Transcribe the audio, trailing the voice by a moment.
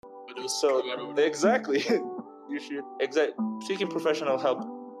So exactly, you should seeking professional help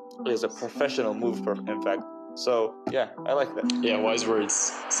is a professional move, in fact. So yeah, I like that. Yeah, wise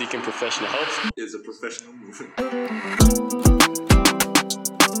words. Seeking professional help is a professional move.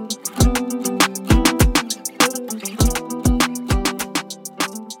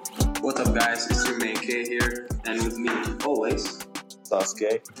 What's up, guys? It's your main K here, and with me always,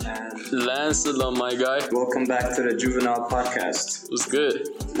 Sasuke. and Lancelot, my guy. welcome back to the Juvenile Podcast. It was good.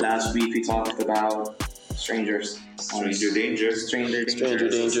 Last week we talked about strangers. Stranger danger. Stranger Stranger danger.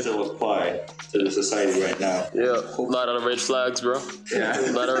 danger. Still apply to the society right now. Yeah, a lot of red flags, bro. Yeah.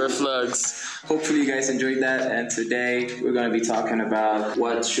 A lot of red flags. Hopefully you guys enjoyed that, and today we're going to be talking about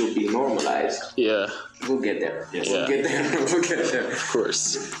what should be normalized. Yeah, We'll get there. Yes. Yeah. We'll get there. We'll get there. of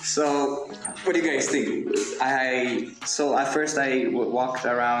course. So, what do you guys think? At first I walked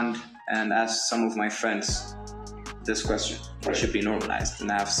around and asked some of my friends this question: what should be normalized?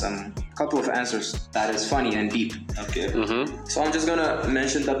 And I have couple of answers that is funny and deep. Okay. So I'm just gonna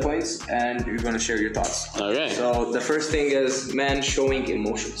mention the points, and you're gonna share your thoughts. Okay. So the first thing is men showing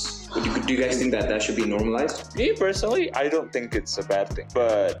emotions. Do you guys think that should be normalized? Me personally, I don't think it's a bad thing,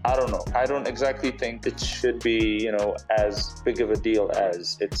 but I don't know. I don't exactly think it should be, as big of a deal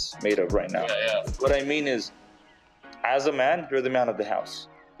as it's made of right now. Yeah. What I mean is, as a man, you're the man of the house.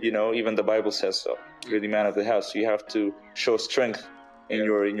 Even the Bible says so. You're the man of the house. You have to show strength in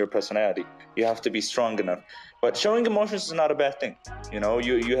your personality. You have to be strong enough. But showing emotions is not a bad thing.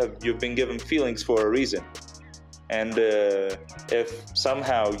 You've been given feelings for a reason. And if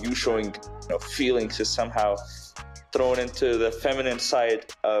somehow you showing feelings is somehow thrown into the feminine side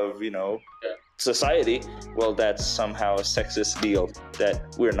of society, well, that's somehow a sexist deal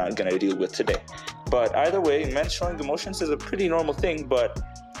that we're not gonna deal with today. But either way, men showing emotions is a pretty normal thing, but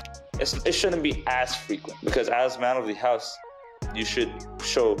it shouldn't be as frequent, because as man of the house, you should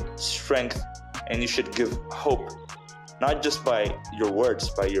show strength and you should give hope, not just by your words,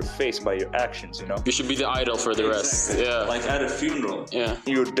 by your face, by your actions. You should be the idol for the rest. Exactly. Yeah. Like at a funeral. Yeah.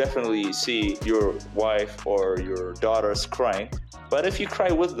 You definitely see your wife or your daughters crying, but if you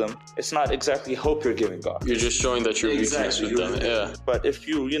cry with them, it's not exactly hope you're giving off. You're just showing that you're weakness Exactly. with them. Yeah. But if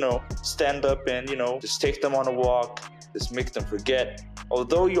you stand up and just take them on a walk, just make them forget,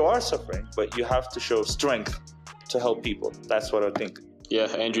 although you are suffering, but you have to show strength to help people. That's what I think. Yeah,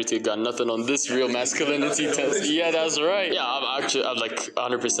 Andrew T got nothing on this real masculinity test. Yeah, that's right. Yeah, I'm like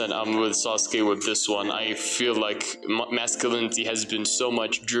 100%. I'm with Sasuke with this one. I feel like masculinity has been so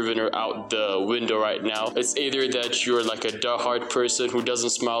much driven out the window right now. It's either that you're like a die-hard person who doesn't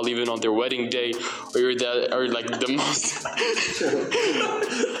smile even on their wedding day, or like the most,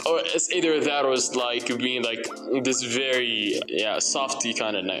 or it's either that or it's like being like this very softy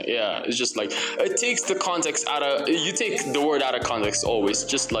kind of night. Yeah, it's just like it takes the context you take the word out of context always.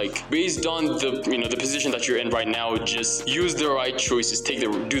 Just like based on the position that you're in right now, just use the right choices,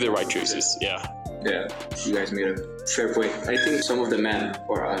 do the right choices. Yeah, You guys made a fair point. I think some of the men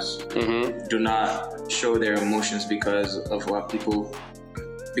or us do not show their emotions because of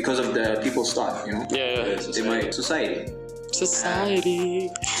the people's thought. Yeah. They might society.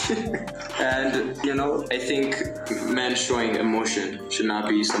 And I think men showing emotion should not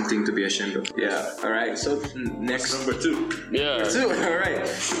be something to be ashamed of. Yeah. All right. So next Number 2. Yeah. All right.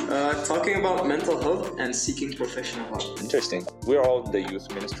 Talking about mental health and seeking professional help. Interesting. We're all in the youth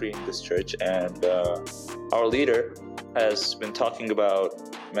ministry in this church, and our leader has been talking about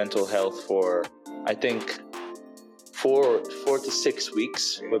mental health for, I think, 4 to 6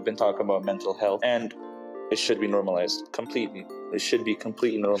 weeks. We've been talking about mental health, and it should be normalized completely. It should be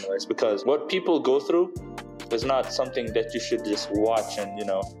completely normalized, because what people go through is not something that you should just watch and,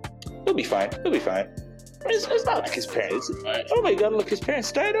 he'll be fine. He'll be fine. It's not like his parents. Oh my God, look, his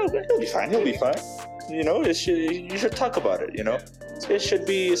parents died. Oh, he'll be fine. He'll be fine. You should talk about it, It should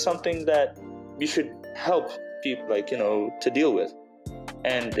be something that you should help people, to deal with.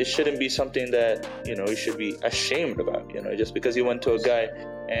 And it shouldn't be something that, you should be ashamed about, just because you went to a guy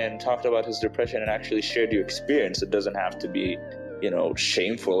and talked about his depression and actually shared your experience. It doesn't have to be,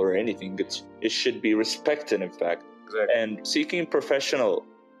 shameful or anything. It should be respected, in fact. Exactly. And seeking professional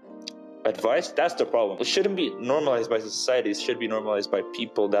advice, that's the problem. It shouldn't be normalized by society. It should be normalized by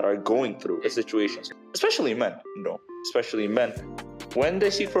people that are going through the situations, especially men, especially men. When they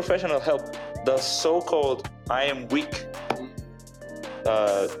seek professional help, the so-called I am weak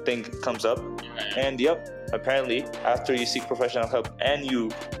thing comes up, and apparently after you seek professional help and you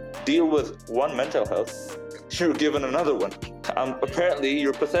deal with one mental health, you're given another one. Apparently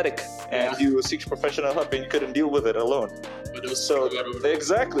you're pathetic, and you seek professional help and you couldn't deal with it alone. So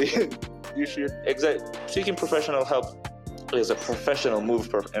exactly, you should seeking professional help is a professional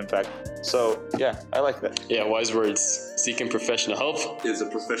move, in fact. So yeah, I like that. Yeah, wise words. Seeking professional help. It's a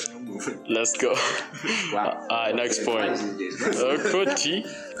professional move. Let's go. Wow. Next point. Kuti.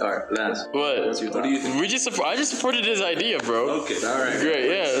 All right, Lance. What? What's your What thought? do you think? I just supported his idea, bro. Okay. All right. Great.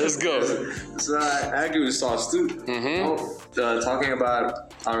 Yeah, let's go. So I agree with Sauce too. Talking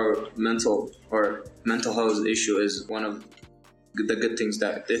about our mental health issue is one of the good things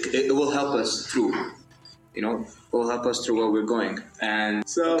that it will help us through. You know, it will help us through where we're going. And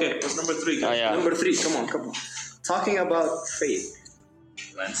so, Okay, what's number 3? Oh, yeah. number 3, come on. Talking about faith.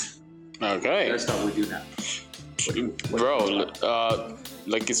 Lance. Okay. Let's start with you now. Bro,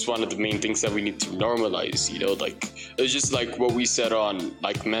 like it's one of the main things that we need to normalize, you know, like it's just like what we said on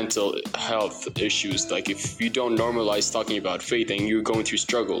like mental health issues. Like if you don't normalize talking about faith and you're going through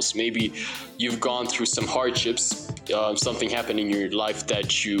struggles, maybe you've gone through some hardships, something happened in your life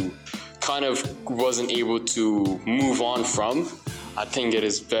that you kind of wasn't able to move on from. I think it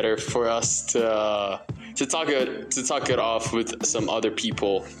is better for us to talk it off with some other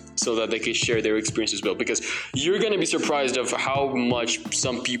people so that they can share their experience as well, because you're gonna be surprised of how much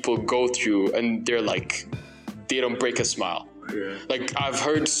some people go through and they're like, they don't break a smile. Yeah. Like I've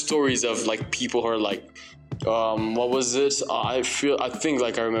heard stories of like people who are like, what was it? I think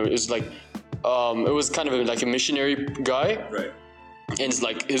like I remember it was like, it was kind of like a missionary guy. Right. And it's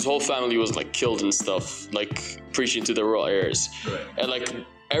like his whole family was like killed and stuff, like preaching to the rural areas. Right. And like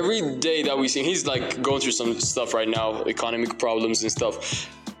every day that we see, he's like going through some stuff right now, economic problems and stuff.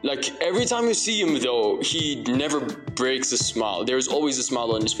 Like every time you see him though, he never breaks a smile. There's always a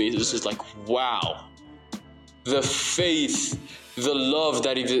smile on his face. It's just like, wow. The faith, the love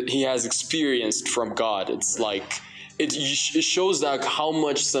that he has experienced from God. It's like, it shows like how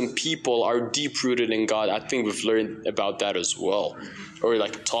much some people are deep rooted in God. I think we've learned about that as well, or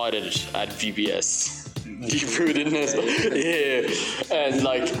like taught it at VBS. Deep rootedness, yeah. And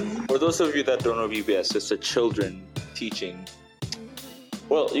like, For those of you that don't know VBS, it's a children teaching.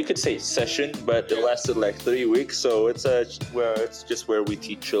 Well, you could say session, but it lasted like 3 weeks, so it's just where we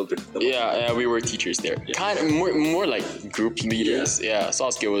teach children. yeah, we were teachers there. Kind of more like group leaders. Yeah,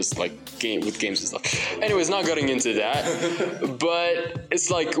 Sasuke was like with games and stuff. Anyways, not getting into that. But it's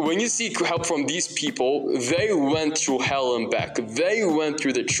like when you seek help from these people, they went through hell and back. They went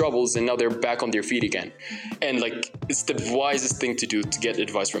through the troubles and now they're back on their feet again. And like it's the wisest thing to do to get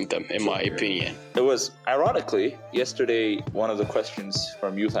advice from them, in my opinion. It was, ironically, yesterday, one of the questions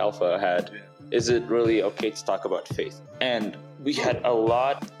from Youth Alpha had, is it really okay to talk about faith? And we had a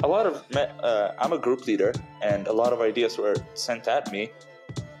lot of, I'm a group leader, and a lot of ideas were sent at me,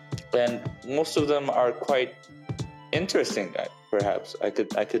 and most of them are quite interesting, perhaps. I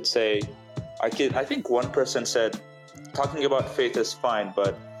think one person said, talking about faith is fine,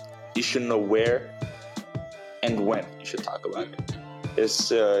 but you should know where and when you should talk about it.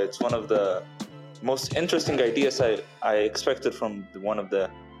 It's one of the most interesting ideas I expected from one of the,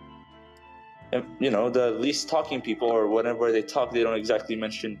 the least talking people, or whenever they talk, they don't exactly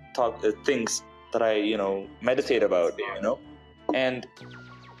mention things that I, meditate about, And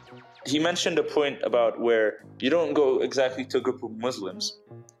he mentioned a point about where you don't go exactly to a group of Muslims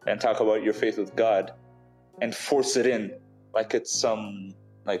and talk about your faith with God and force it in like it's some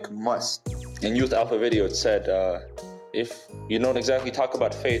like must. In Youth Alpha video, it said, if you don't exactly talk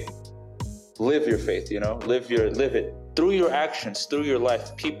about faith, live your faith, live it. Through your actions, through your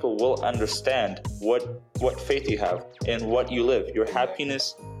life, people will understand what faith you have and what you live. Your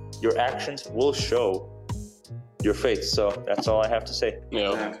happiness, your actions will show your faith. So that's all I have to say.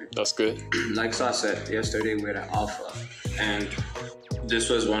 Yeah, that's good. Like Sa said, yesterday we had an alpha, and this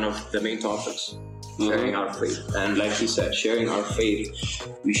was one of the main topics, sharing our faith. And like he said, sharing our faith,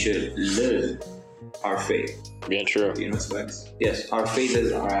 we should live our faith. Yeah, true. Yes, our faith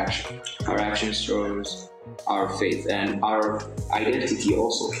is our action. Our action shows our faith, and our identity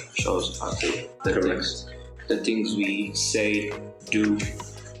also shows our faith. The things we say, do,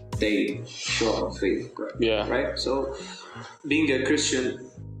 they show our faith. Yeah. Right? So, being a Christian,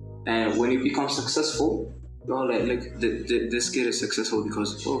 and when you become successful, this kid is successful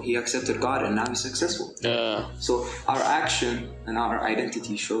because he accepted God and now he's successful. Yeah. So our action and our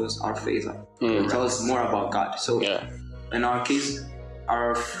identity shows our faith. It tells us more about God. So in our case,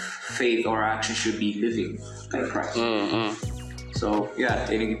 our faith or action should be living like Christ. So you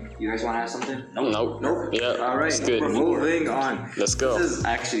guys want to add something? Nope. Yeah. All right. Good. We're moving on. Let's go. This is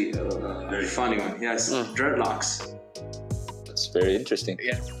actually a very funny one. Yes, dreadlocks. It's very interesting.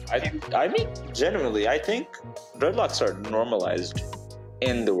 Yeah. I mean, genuinely, I think dreadlocks are normalized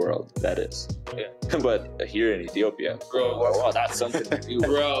in the world, that is. Yeah. But here in Ethiopia, Bro. wow, that's something to do.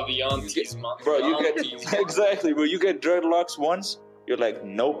 Bro, the aunties, man. Bro, you Aunties. get exactly, bro. You get dreadlocks once, you're like,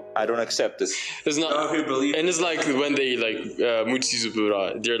 nope, I don't accept this. It's not. Out here believe. And it's like when they like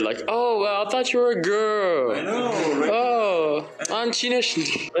Mutsizubura, they're like, oh, well, I thought you were a girl. I know, right? Oh,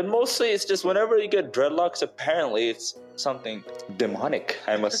 Anchinish. And mostly, it's just whenever you get dreadlocks, apparently it's something demonic.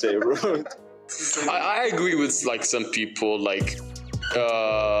 I must say, bro. I agree with like some people like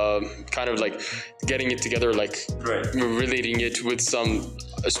kind of like getting it together, like Right. relating it with some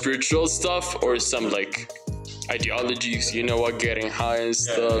spiritual stuff or some like ideologies, you know what, getting high and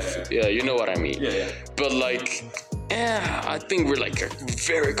stuff. Yeah, you know what I mean. Yeah. But like, yeah, I think we're like a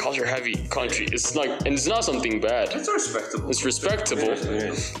very culture heavy country. It's like, and it's not something bad. It's respectable. It's respectable.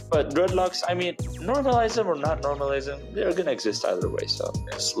 But dreadlocks, I mean, normalize them or not normalize them, they're gonna exist either way. So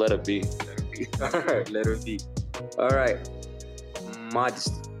just let it be. Alright, let it be. Alright.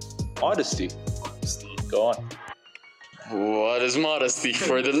 Modesty. Modesty. Go on. What is modesty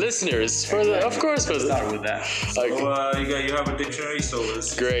for the listeners? For the, of course, for the. Start with that. Like, So you have a dictionary, so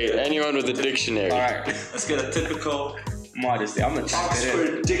great. Anyone with a dictionary. Alright. let's get a typical Modesty. I'm gonna type it in.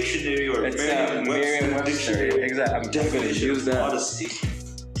 Oxford dictionary or It's Merriam-Webster Merriam-Webster. dictionary. Exactly. I'm just gonna use that. Modesty.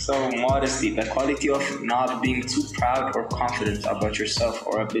 So, modesty, the quality of not being too proud or confident about yourself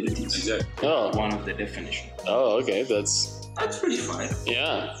or abilities. Exactly. Oh, One of the definitions. oh, okay. That's pretty fine.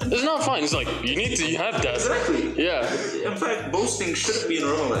 yeah. It's not fine. It's like you need to have that. Exactly. Yeah. In fact, boasting shouldn't be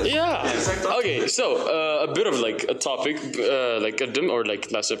normalized. Yeah. Exactly. Okay, so a bit of like a topic, like a dim or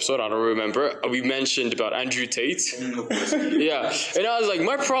like last episode, I don't remember. We mentioned about Andrew Tate. Of course. Yeah, and I was like,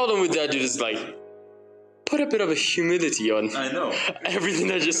 my problem with that dude is like, put a bit of a humility on I know.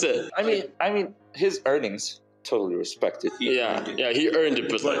 everything I just said. I mean, his earnings totally respected. Yeah, yeah, he earned it,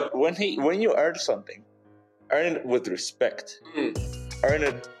 but like, When you earn something, earn it with respect. Earn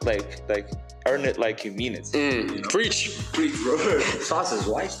it like you mean it. preach. Preach, bro. Sauce is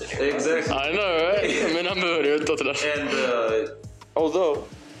wise today. Exactly. I know, right? Men han behöver ju inte det. And Although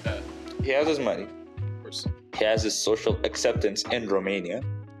he has his money, he has his social acceptance in Romania.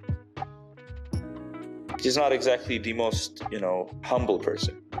 He's not exactly the most, humble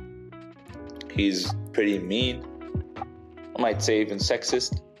person. He's pretty mean. I might say even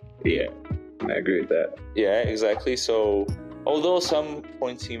sexist. Yeah, I agree with that. Yeah, exactly. So, although some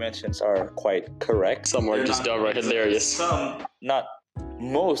points he mentions are quite correct, Some are just downright hilarious. some not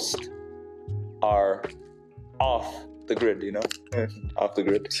most are off the grid, off the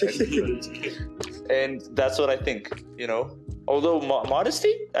grid. And that's what I think, Although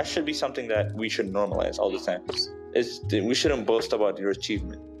modesty, that should be something that we should normalize all the time. We shouldn't boast about your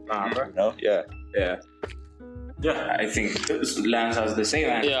achievement. Yeah. yeah. I think Lance has the same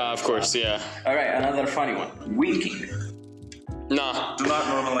answer. Yeah, of course, yeah. Alright, another funny one. Winking. Nah. Do not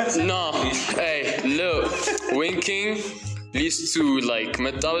normalize it. No. Hey, look. Winking leads to like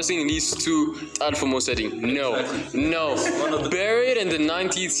metabolism leads to alpha setting. No. Bury it in the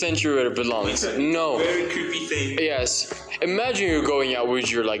 19th century where it belongs. No. Very creepy thing. Yes. Imagine you're going out with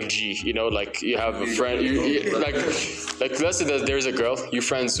your like G, like you have a friend, you like let's say that there's a girl you're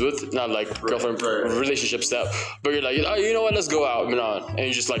friends with, not like girlfriend relationship step, but you're like, oh, you know what, let's go out, and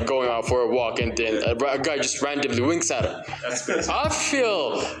you're just like going out for a walk, and then a guy just randomly winks at her. That's crazy. I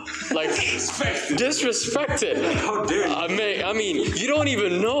feel like disrespected. How dare you? I mean, you don't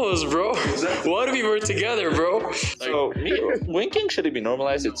even know us, bro. What if we were together, bro? So, winking should be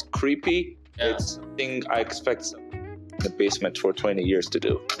normalized. It's creepy. It's something I expect the basement for 20 years to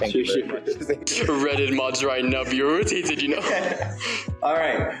do. Thank you very much. Reddit mods right now be irritated,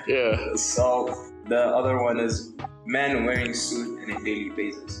 Alright. Yeah. So the other one is men wearing suit on a daily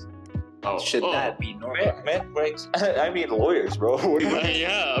basis. Oh. Should that be normal? Man ranks. I mean, lawyers, bro. What do you mean?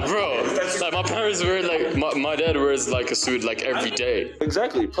 Yeah, bro. Like my parents wear like my dad wears like a suit like every day.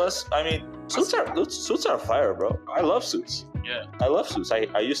 Exactly. Plus, I mean, suits are fire, bro. I love suits. Yeah. I love suits.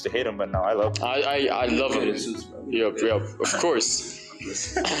 I used to hate them, but now I love them. I love them. Yep, of course.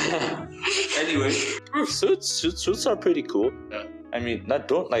 Anyway, Suits are pretty cool. Yeah. I mean,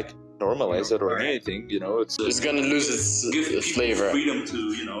 don't like normalize it or anything. It's gonna lose give its people flavor. freedom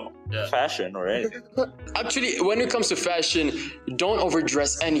to, fashion or anything. Actually, when it comes to fashion, don't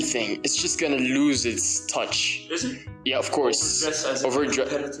overdress anything. It's just gonna lose its touch. Is it? Yeah, of course. Dress as Overdress.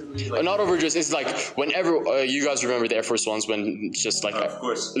 competitively, like, Not overdress. It's like whenever you guys remember the Air Force Ones when just like of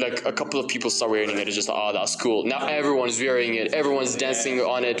course. like a couple of people start wearing it. It's just that's cool. Now everyone's wearing it. Everyone's dancing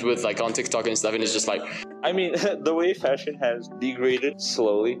on it with like on TikTok and stuff, and it's just like I mean, the way fashion has degraded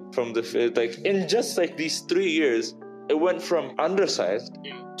slowly from in just like these 3 years, it went from undersized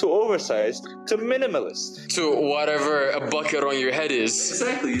to oversized to minimalist. To whatever a bucket on your head is.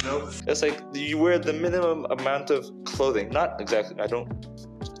 Exactly, you know. It's like you wear the minimum amount of clothing. Not exactly. I don't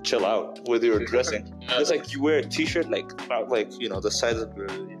chill out with your dressing. It's like you wear a t-shirt, like not like the size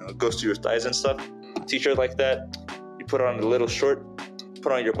of goes to your thighs and stuff. T-shirt like that. You put on a little short.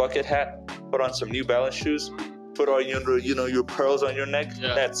 Put on your bucket hat. Put on some New Balance shoes. Put on your pearls on your neck.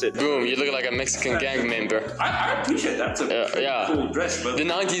 Yeah. That's it. Boom! You look like a Mexican gang member. I appreciate that. That's a pretty cool dress, but The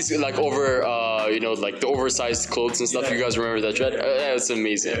 90s, like over, like the oversized clothes and stuff. Yeah. You guys remember that trend? That's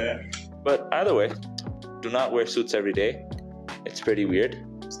amazing. yeah. But either way, do not wear suits every day. It's pretty weird.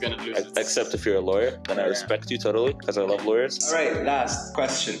 It's gonna lose its- Except if you're a lawyer, then I respect you totally because I love lawyers. All right, last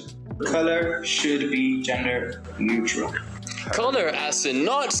question. Color should be gender neutral. Color as in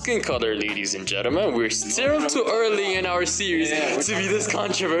not skin color, ladies and gentlemen. We're still too early in our series to be this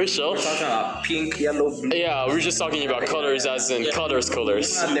controversial. We're talking about pink, yellow, blue. Yeah, we're just talking about colors as in colors. We're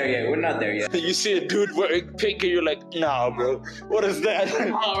not there yet. We're not there yet. You see a dude wearing pink and you're like, nah, bro, what is that?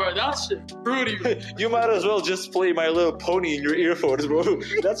 Alright, that's fruity. You might as well just play My Little Pony in your earphones, bro.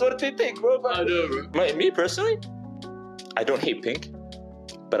 That's what they think, bro. I know, bro. Me personally, I don't hate pink,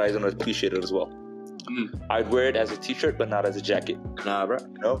 but I don't appreciate it as well. I'd wear it as a t-shirt, but not as a jacket. Nah, bro.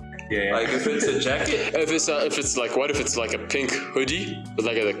 No? Yeah. Like if it's a jacket, If it's like, what if it's like a pink hoodie with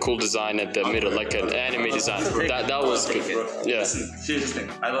like a cool design at the middle, like an anime design? That was good. bro. Yeah. Listen, here's the thing.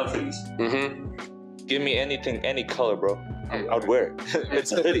 I love hoodies. Mm-hmm. Give me anything, any color, bro. I'd wear it.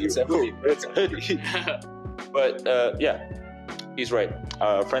 It's a hoodie. It's a hoodie. It's a hoodie. But yeah, he's right.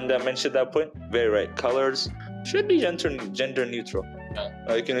 A friend that mentioned that point, very right. Colors should be gender neutral.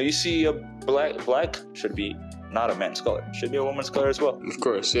 Like you see a black should be not a man's color. Should be a woman's color as well. Of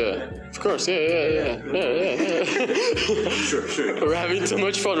course, yeah. Of course, yeah. Sure. We're having too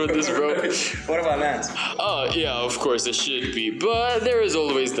much fun with this, bro. What about lands? Oh, yeah, of course it should be. But there is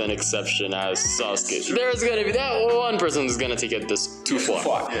always an exception as Sasuke. There's gonna be that one person who's gonna take it this too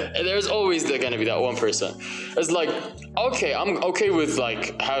far. And there's always gonna be that one person. It's like, okay, I'm okay with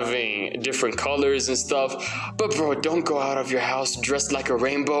like having different colors and stuff. But bro, don't go out of your house dressed like a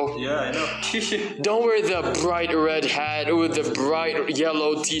rainbow. Yeah, I know. Don't wear the bright red hat with the bright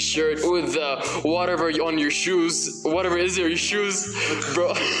yellow t-shirt with the whatever on your shoes. Whatever is your shoes,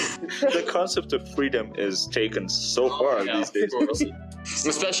 bro. The concept of freedom is taken so far these days.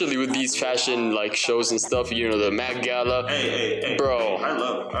 Especially with these fashion like shows and stuff, the Met Gala. Hey. Bro. I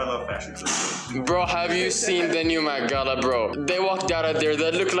love fashion shows. Bro, have you seen the new Met Gala, bro? They walked out of there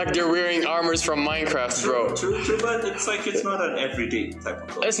that look like they're wearing armors from Minecraft, bro. True, but it's like it's not an everyday type of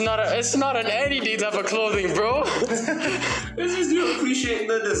clothes. It's not an any day type of clothing, bro. It's just you appreciate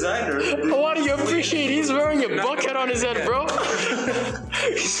the designer. What do you appreciate? He's wearing a bucket on his head, bro.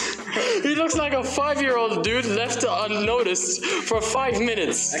 He looks like a 5-year-old dude left unnoticed for 5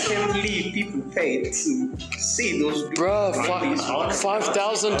 minutes. I can't believe people paid to see those. Bro,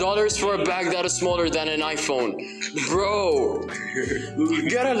 $5,000 for a bag that is smaller than an iPhone. Bro,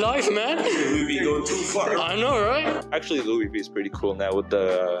 get a life, man. We go too far. I know, right? Actually, Louis V is pretty cool now with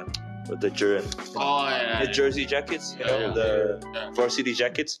the Oh, yeah. the jersey jackets, the varsity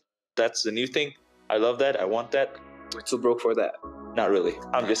jackets. That's the new thing. I love that. I want that. We're too broke for that. Not really.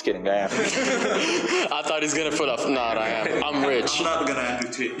 I'm just kidding. I am. I thought he's gonna put up. Nah, I am. I'm rich. I'm not gonna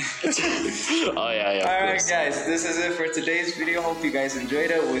admit it. Oh, yeah. Of Alright course. guys, this is it for today's video. Hope you guys enjoyed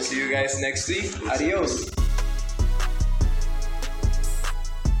it. We'll see you guys next week. Adios.